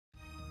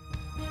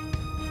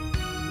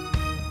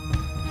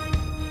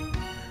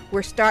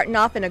We're starting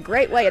off in a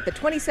great way at the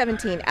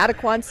 2017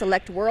 Adequan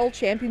Select World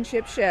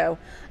Championship Show.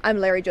 I'm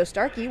Larry Joe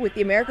Starkey with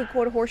the American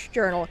Quarter Horse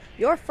Journal,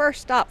 your first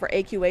stop for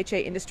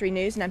AQHA industry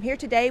news, and I'm here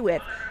today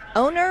with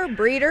owner,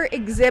 breeder,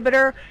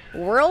 exhibitor,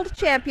 world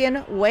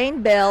champion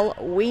Wayne Bell,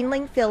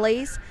 Weanling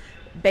Fillies.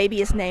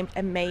 Baby is named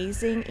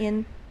Amazing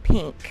in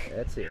Pink.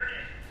 That's it.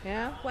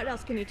 Yeah? What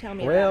else can you tell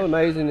me Well, about it?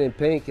 Amazing in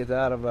Pink is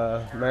out of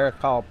a mare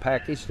called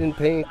Packaged in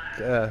Pink.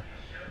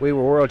 We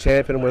were world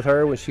champion with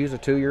her when she was a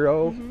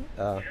 2-year-old.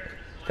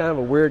 Kind of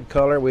a weird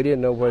color. We didn't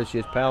know whether she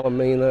was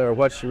Palomino or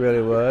what she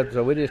really was,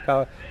 so we just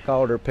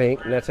called her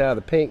Pink, and that's how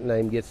the Pink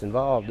name gets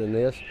involved in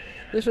this.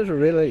 This is a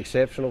really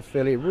exceptional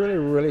filly,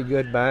 really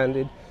good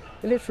binded,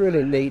 and it's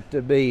really neat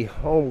to be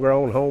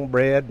homegrown,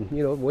 homebred,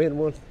 you know, win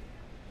one.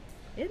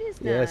 It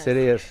is nice. Yes, it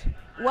is.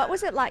 What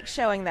was it like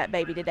showing that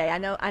baby today? I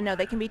know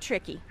they can be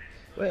tricky.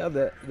 Well,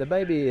 the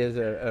baby is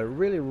a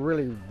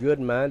really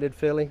good-minded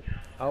filly,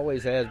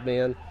 always has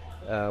been.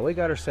 We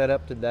got her set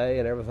up today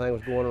and everything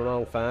was going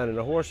along fine, and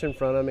the horse in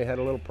front of me had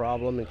a little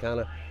problem and kind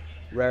of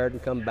reared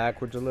and come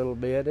backwards a little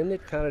bit, and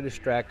it kind of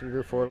distracted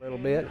her for a little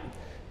bit.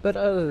 But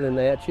other than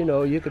that, you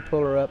know, you could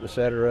pull her up and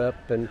set her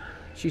up, and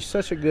she's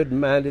such a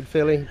good-minded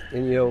filly,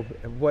 and you know,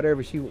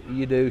 whatever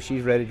you do,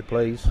 she's ready to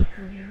please.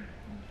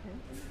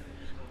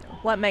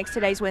 What makes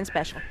today's win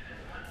special?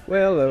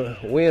 Well, the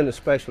win is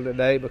special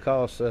today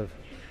because of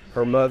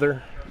her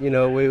mother. You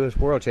know, we was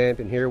world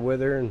champion here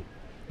with her, and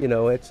you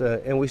know, it's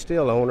and we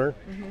still own her,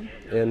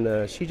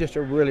 and she's just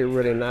a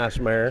really nice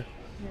mare,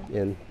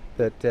 and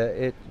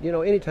it, you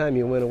know, anytime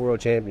you win a world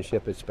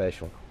championship, it's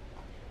special.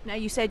 Now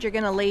you said you're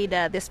going to lead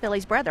this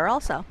filly's brother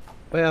also.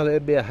 Well,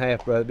 it'd be a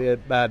half brother,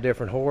 it'd be by a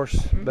different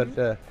horse,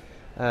 but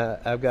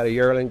I've got a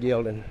Yearling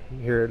Gelding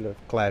here in the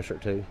class or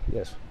two.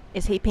 Yes.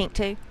 Is he pink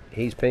too?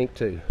 He's pink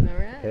too. All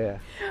right. Yeah.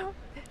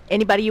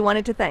 Anybody you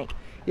wanted to thank?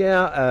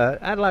 Yeah,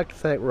 I'd like to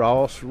thank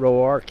Ross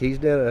Roark. He's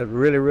done a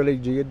really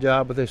good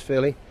job with this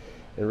filly.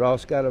 And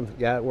Ross got a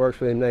guy that works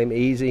with him named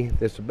Easy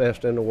that's the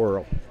best in the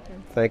world.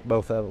 Thank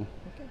both of them.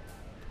 Okay.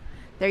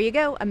 There you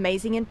go,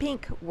 Amazing in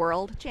Pink,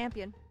 world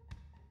champion.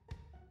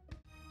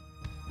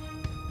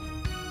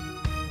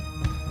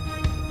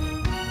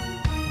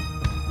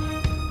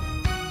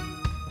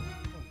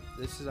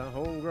 This is a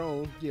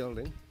homegrown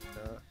gelding.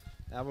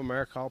 I have a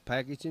mare called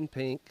Packaged in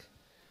Pink.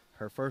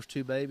 Her first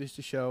 2 babies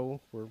to show.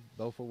 We're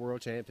both a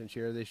world champions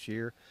here this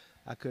year.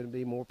 I couldn't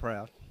be more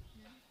proud.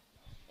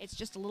 It's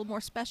just a little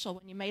more special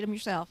when you made them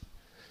yourself.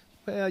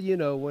 Well, you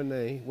know, when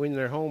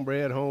they're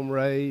homebred, home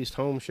raised,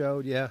 home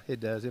showed, yeah,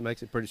 it does. It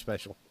makes it pretty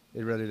special.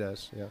 It really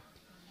does, yeah.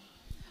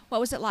 What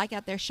was it like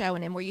out there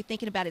showing him? Were you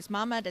thinking about his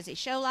mama? Does he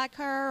show like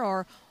her,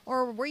 or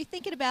were you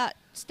thinking about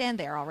stand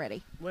there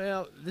already?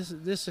 Well,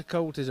 this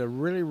colt is a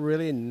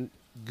really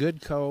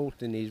good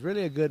colt, and he's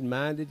really a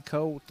good-minded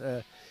colt.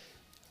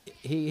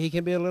 He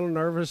can be a little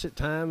nervous at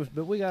times,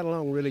 but we got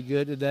along really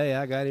good today.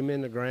 I got him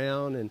in the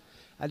ground, and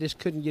I just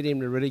couldn't get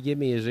him to really give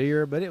me his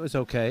ear, but it was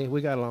okay.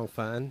 We got along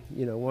fine.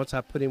 You know, once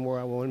I put him where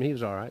I wanted him, he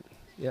was all right.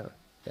 Yeah,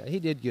 he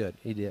did good.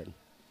 He did.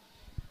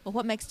 Well,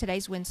 what makes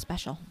today's win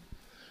special?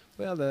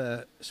 Well,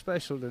 the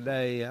special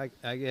today,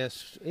 I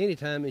guess,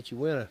 anytime that you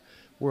win a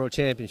world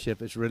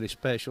championship, it's really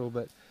special.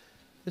 But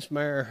this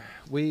mare,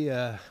 we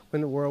won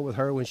the world with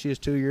her when she was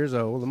 2 years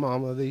old, the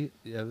mama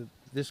of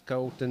this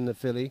colt and the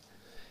filly.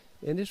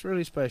 And it's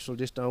really special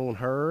just to own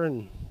her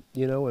and,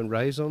 you know, and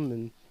raise them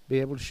and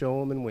be able to show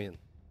them and win.